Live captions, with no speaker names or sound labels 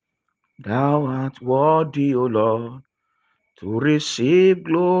Thou art worthy, O Lord, to receive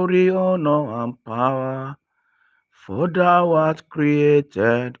glory, honor, and power. For thou art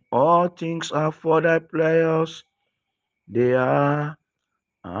created, all things are for thy pleasures. They are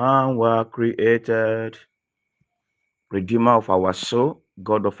and were created. Redeemer of our soul,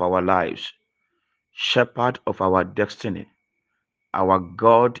 God of our lives, Shepherd of our destiny, our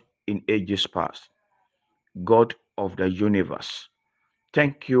God in ages past, God of the universe.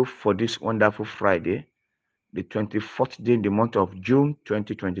 Thank you for this wonderful Friday, the 24th day in the month of June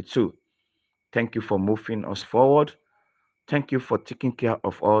 2022. Thank you for moving us forward. Thank you for taking care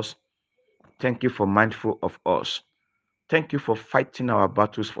of us. Thank you for mindful of us. Thank you for fighting our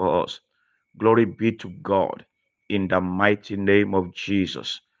battles for us. Glory be to God in the mighty name of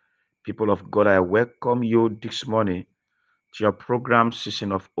Jesus. People of God, I welcome you this morning to your program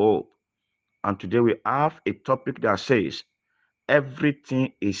Season of Hope. And today we have a topic that says,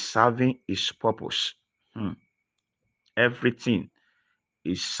 everything is serving its purpose. Everything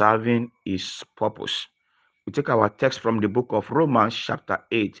is serving its purpose. We take our text from the book of Romans chapter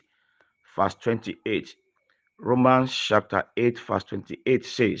 8, verse 28. Romans chapter 8, verse 28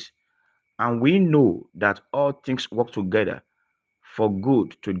 says, and we know that all things work together for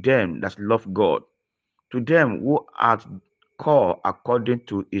good to them that love God, to them who are called according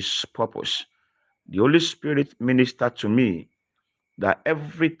to his purpose. The Holy Spirit ministered to me that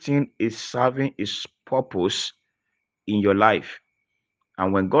everything is serving his purpose in your life.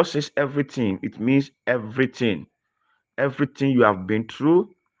 And when God says everything, it means everything. Everything you have been through,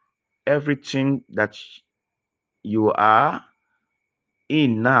 everything that you are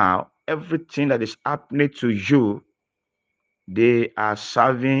in now, everything that is happening to you, they are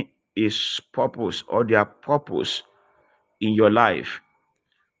serving his purpose or their purpose in your life.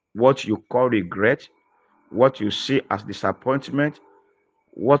 What you call regret, what you see as disappointment,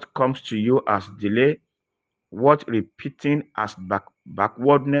 what comes to you as delay, what repeating as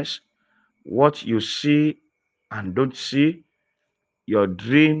backwardness, what you see and don't see, your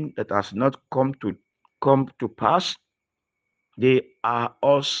dream that has not come to pass, they are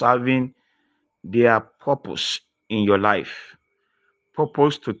all serving their purpose in your life.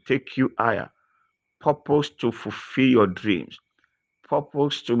 Purpose to take you higher, purpose to fulfill your dreams,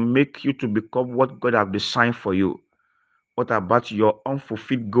 purpose to make you to become what God has designed for you. What about your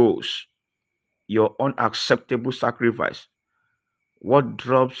unfulfilled goals, your unacceptable sacrifice? What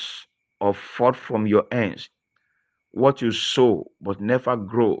drops or fall from your hands? What you sow but never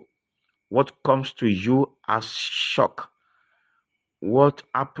grow? What comes to you as shock? What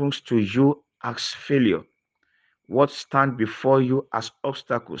happens to you as failure? What stands before you as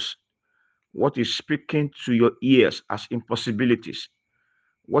obstacles? What is speaking to your ears as impossibilities?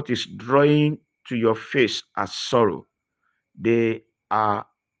 What is drawing to your face as sorrow? They are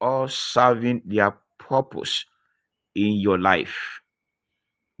all serving their purpose in your life.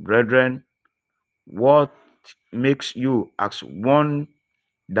 Brethren, what makes you as one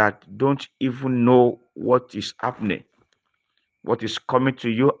that don't even know what is happening, what is coming to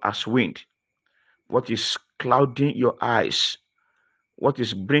you as wind, what is clouding your eyes, what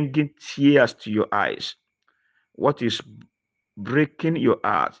is bringing tears to your eyes, what is breaking your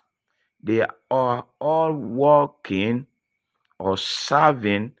heart? They are all working or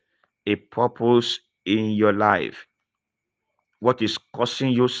serving a purpose in your life. What is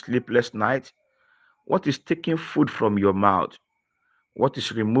causing you sleepless nights? What is taking food from your mouth? What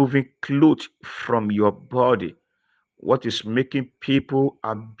is removing clothes from your body? What is making people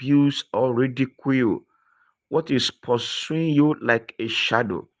abuse or ridicule? What is pursuing you like a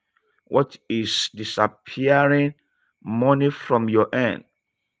shadow? What is disappearing money from your hand?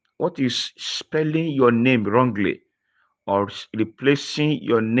 What is spelling your name wrongly or replacing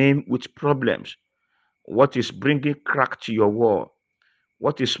your name with problems? What is bringing crack to your wall?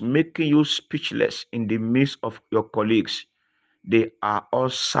 What is making you speechless in the midst of your colleagues? They are all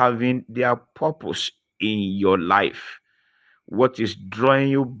serving their purpose in your life. What is drawing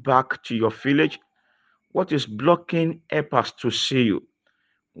you back to your village? What is blocking helpers to see you?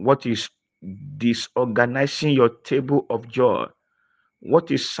 What is disorganizing your table of joy?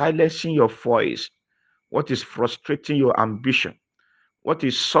 What is silencing your voice? What is frustrating your ambition? What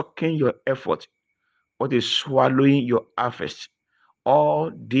is sucking your effort? What is swallowing your harvest?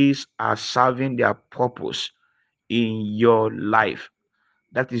 All these are serving their purpose in your life.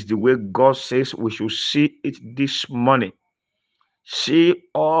 That is the way God says we should see it this morning. See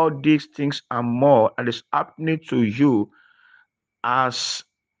all these things and more that is happening to you as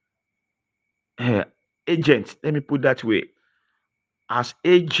agent. Let me put that way, as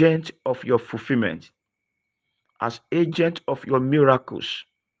agent of your fulfillment, as agent of your miracles,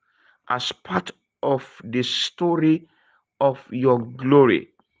 as part of the story of your glory.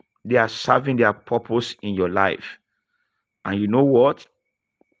 They are serving their purpose in your life. And you know what?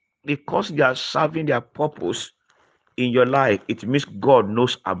 Because they are serving their purpose in your life, it means God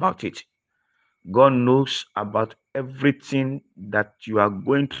knows about it. God knows about everything that you are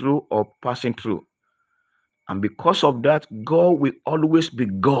going through or passing through. And because of that, God will always be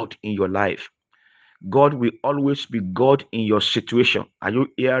God in your life. God will always be God in your situation. Are you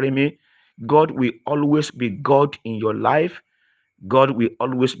hearing me? God will always be God in your life. God will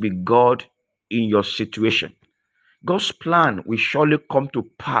always be God in your situation. God's plan will surely come to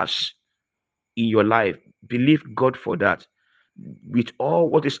pass in your life. Believe God for that. With all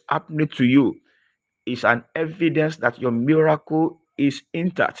what is happening to you, is an evidence that your miracle is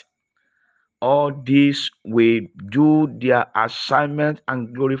intact. All these will do their assignment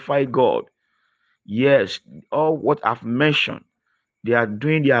and glorify God. Yes, all what I've mentioned, they are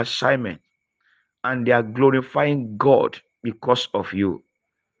doing their assignment and they are glorifying God because of you.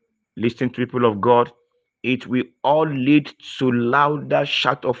 Listen to people of God, it will all lead to louder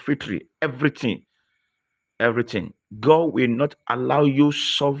shout of victory. Everything, everything. God will not allow you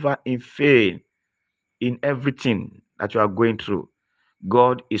suffer in vain in everything that you are going through.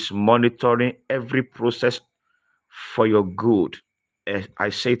 God is monitoring every process for your good. As I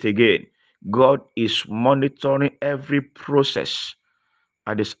say it again, God is monitoring every process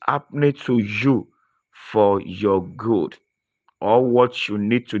that is happening to you for your good. All what you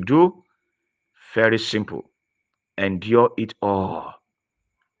need to do, very simple. Endure it all.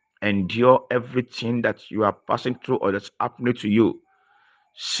 Endure everything that you are passing through or that's happening to you.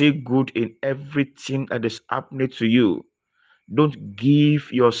 See good in everything that is happening to you. Don't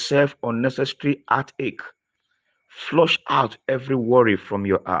give yourself unnecessary heartache. Flush out every worry from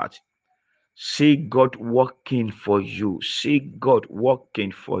your heart. See God working for you. See God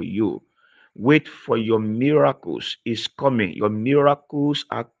working for you. Wait for your miracles. Is coming. Your miracles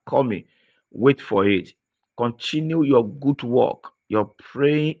are coming. Wait for it. Continue your good work. Your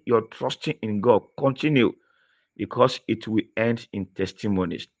praying, your trusting in God. Continue because it will end in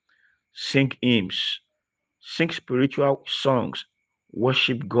testimonies. Sing hymns. Sing spiritual songs.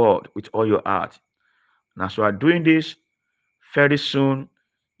 Worship God with all your heart. And as you are doing this, very soon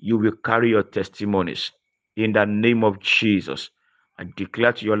you will carry your testimonies. In the name of Jesus, I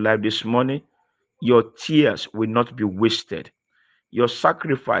declare to your life this morning, your tears will not be wasted. Your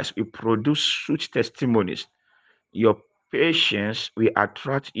sacrifice will produce sweet testimonies. Your patience will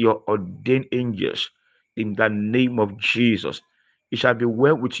attract your ordained angels in the name of Jesus. It shall be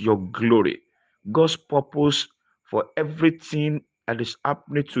well with your glory. God's purpose for everything that is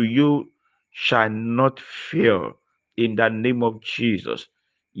happening to you shall not fail in the name of Jesus.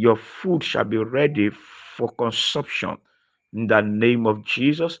 Your food shall be ready for consumption in the name of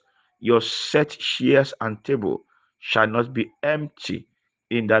Jesus. Your set chairs and table shall not be empty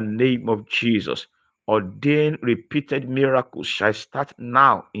in the name of Jesus. Ordained repeated miracles shall start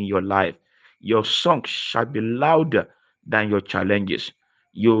now in your life. Your songs shall be louder than your challenges.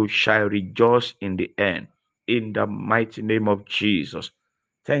 You shall rejoice in the end. In the mighty name of Jesus.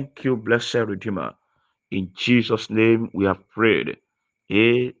 Thank you, blessed Redeemer. In Jesus' name we have prayed.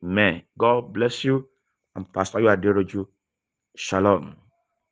 Amen. God bless you. And Pastor Aderoju. Shalom.